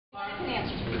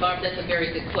Barb, that's a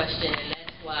very good question, and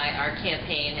that's why our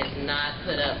campaign has not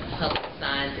put up public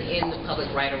signs in the public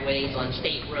right-of-ways on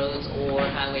state roads or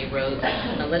highway roads,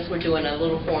 unless we're doing a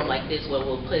little forum like this where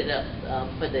we'll put it up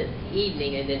for the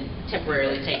evening and then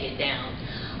temporarily take it down.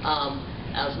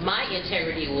 My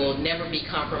integrity will never be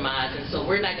compromised, and so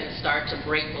we're not going to start to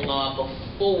break the law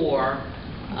before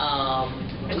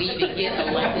we even get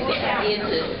elected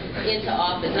into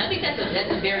office. And I think that's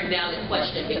a very valid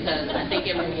question, because I think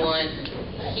everyone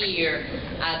here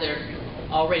either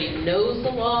already knows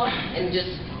the law and just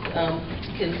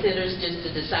considers just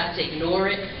to decide to ignore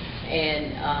it,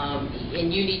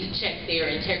 and you need to check their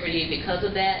integrity because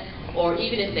of that, or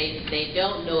even if they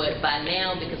don't know it by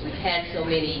now, because we've had so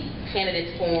many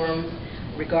candidates forums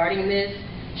regarding this,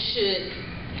 should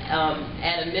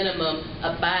at a minimum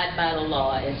abide by the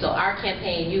law. And so our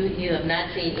campaign, you have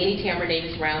not seen any Tamara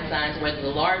Davis Brown signs, whether the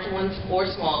large ones or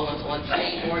small ones, on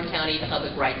state or county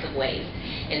public rights of ways.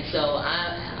 And so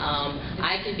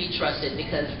I can be trusted,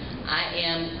 because I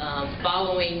am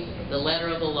following the letter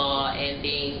of the law, and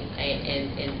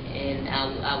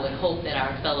I would hope that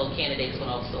our fellow candidates would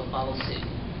also follow suit.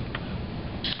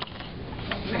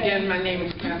 Again, my name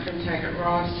is Catherine Taggart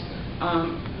Ross.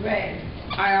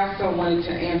 I also wanted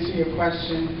to answer your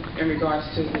question in regards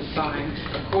to the signs.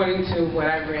 According to what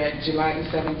I read, July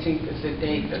the 17th is the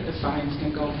date that the signs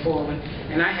can go forward.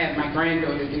 And I had my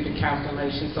granddaughter do the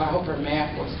calculation, so I hope her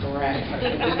math was correct.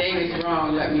 If the date is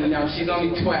wrong, let me know. She's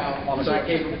only 12, so I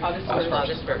gave her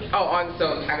August 1st.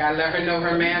 So I got to let her know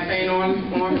her math ain't on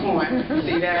point.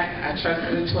 See that? I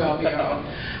trusted a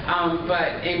 12-year-old.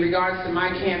 But in regards to my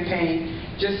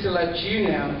campaign, just to let you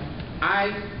know,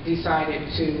 I decided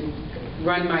to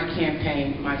run my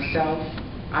campaign myself.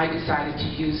 I decided to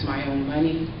use my own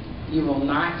money. You will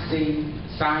not see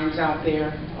signs out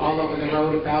there all over the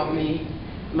road about me.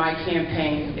 My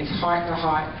campaign is heart to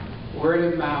heart,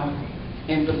 word of mouth,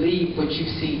 and believe what you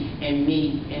see in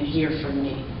me and hear from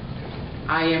me.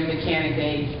 I am the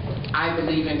candidate. I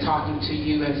believe in talking to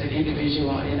you as an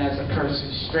individual and as a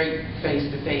person, straight face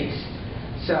to face.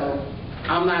 So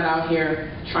I'm not out here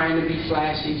trying to be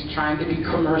flashy, trying to be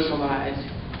commercialized,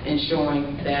 and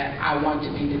showing that I want to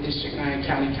be the District 9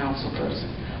 County Council person.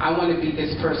 I want to be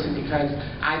this person because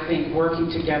I think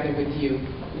working together with you,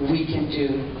 we can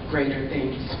do greater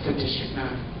things for District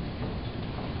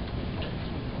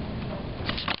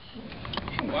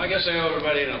 9. Well, I guess I owe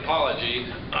everybody an apology.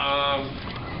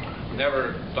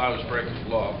 Never thought I was breaking the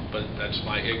law, but that's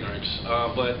my ignorance.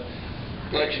 But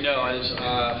to let you know,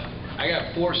 I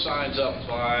got 4 signs up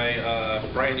by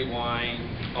Brandywine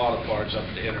Auto Parts up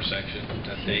at the intersection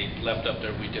that they left up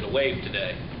there. We did a wave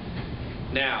today.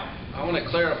 Now, I want to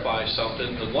clarify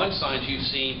something. The one signs you've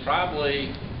seen,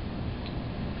 probably,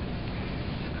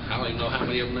 I don't even know how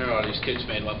many of them there are. These kids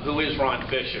made them up. Who is Ron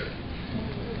Fisher?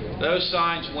 Those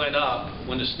signs went up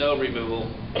when the snow removal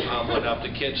went up.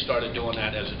 The kids started doing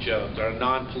that as a joke. They're a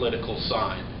non-political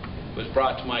sign. It was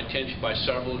brought to my attention by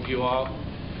several of you all,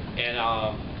 and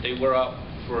they were up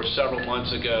for several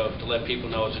months ago to let people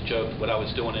know as a joke what I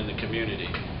was doing in the community.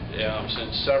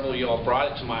 Since several of you all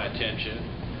brought it to my attention,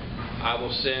 I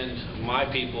will send my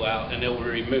people out and they will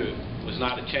be removed. It was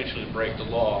not intentional to break the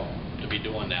law to be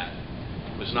doing that.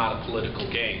 It was not a political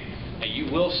game. And you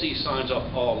will see signs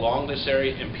up all along this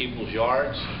area in people's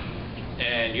yards,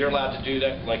 and you're allowed to do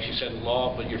that, like she said, in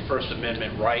law, but your First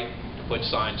Amendment right to put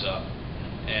signs up.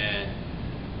 And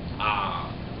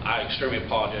I extremely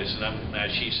apologize, and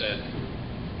as she said,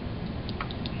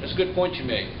 that's a good point you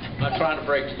made. I'm not trying to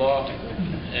break the law,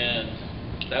 and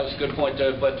that was a good point.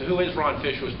 But Who is Ron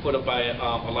Fisher was put up by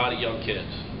a lot of young kids,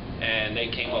 and they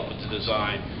came up with the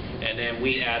design, and then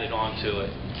we added on to it.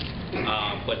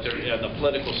 But the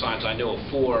political signs, I know of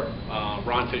 4.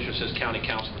 Ron Fisher says County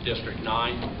Council for District 9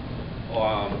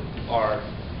 are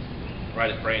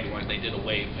right at Brandywine. They did a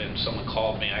wave, and someone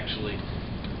called me actually.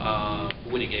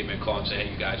 Woody gave me a call and said, hey,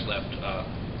 you guys left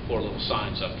 4 little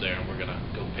signs up there, and we're going to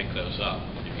go pick those up.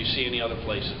 If you see any other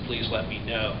places, please let me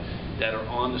know that are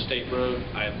on the state road.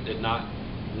 I did not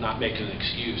make an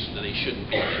excuse that they shouldn't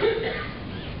be there.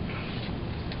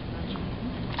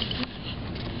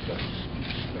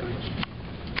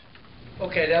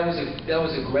 Okay, that was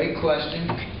a great question,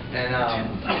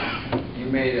 and you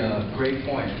made a great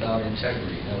point about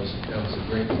integrity. That was a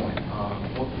great point.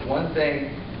 One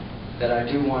thing that I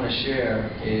do want to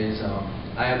share is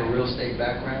I have a real estate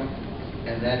background,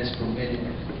 and that is permitted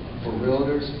for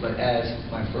realtors, but as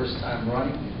my first time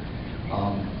running,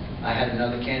 I had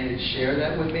another candidate share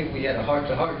that with me. We had a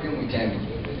heart-to-heart, didn't we, Tammy?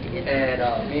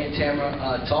 And me and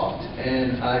Tamara talked,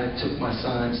 and I took my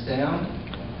signs down,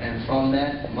 and from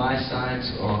that, my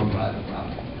signs are on private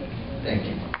property. Thank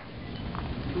you.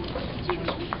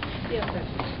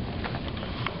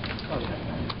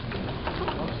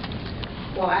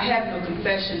 Well, I have no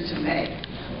confession to make.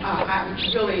 I'm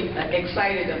really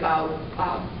excited about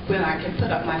when I can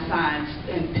put up my signs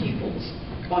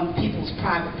on people's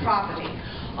private property.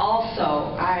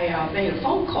 Also, I made a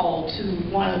phone call to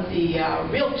one of the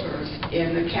realtors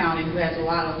in the county who has a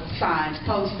lot of signs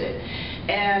posted.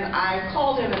 And I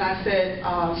called him and I said,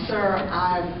 sir,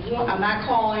 I'm not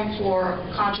calling for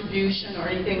contribution or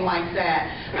anything like that.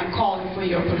 I'm calling for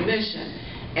your permission.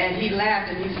 And he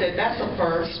laughed and he said, that's a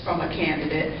first from a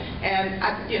candidate. And,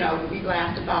 we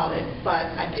laughed about it. But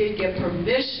I did get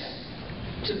permission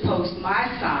to post my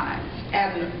signs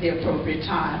at the appropriate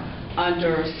time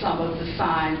under some of the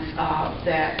signs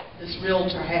that this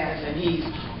realtor has, and he's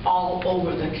all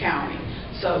over the county.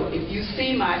 So if you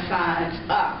see my signs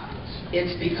up,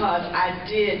 it's because I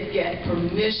did get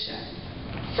permission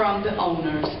from the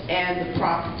owners and the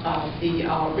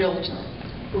realtor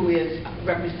who is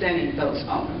representing those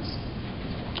owners.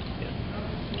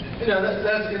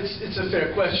 It's a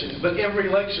fair question, but every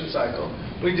election cycle,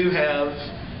 we do have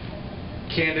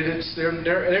candidates. There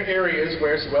are areas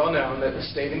where it's well known that the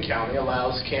state and county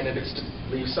allows candidates to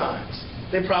leave signs.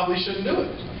 They probably shouldn't do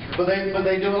it, but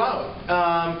they do allow it.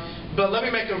 But let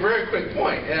me make a very quick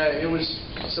point.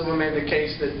 Someone made the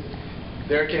case that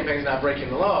their campaign's not breaking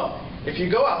the law. If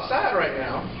you go outside right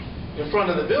now, in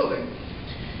front of the building,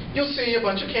 you'll see a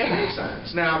bunch of campaign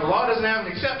signs. Now, the law doesn't have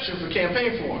an exception for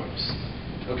campaign forms.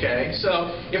 Okay?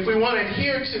 So, if we want to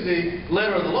adhere to the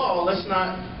letter of the law, let's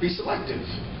not be selective.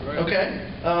 Okay?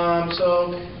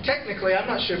 So, technically, I'm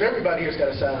not sure if everybody here's got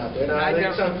a sign out there. No, I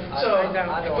don't.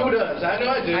 Who does? I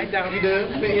know I do. I don't. You do?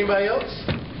 Anybody else?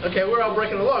 Okay, we're all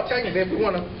breaking the law, technically, if we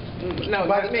want to. No,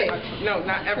 By not me. No,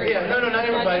 not everybody. Yeah, no, not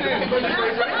everybody. People just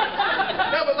raise their hand.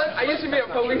 No, but I used to be a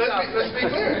police officer. Let's be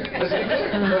clear. Let's be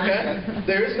clear. Okay?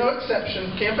 There is no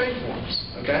exception. Campaign forms.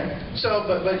 Okay? So,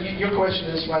 but your question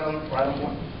is right on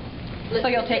point. So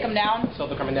you'll take them down? So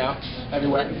they're coming down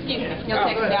everywhere. You'll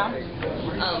take them down?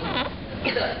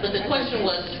 But the question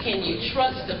was, can you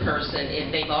trust the person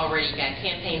if they've already got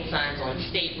campaign signs on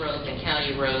state roads and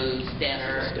county roads that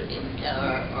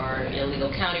are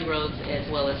illegal county roads as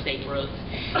well as state roads?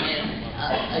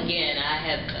 And again,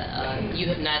 you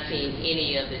have not seen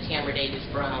any of the Tamara Davis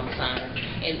Brown signs.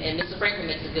 And Mr. Franklin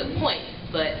makes a good point,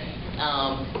 but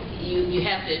you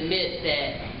have to admit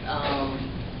that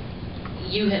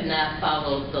you have not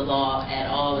followed the law at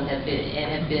all and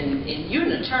you're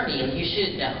an attorney and you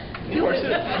should know. You should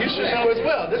know as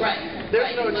well.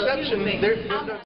 There's no exception. There's no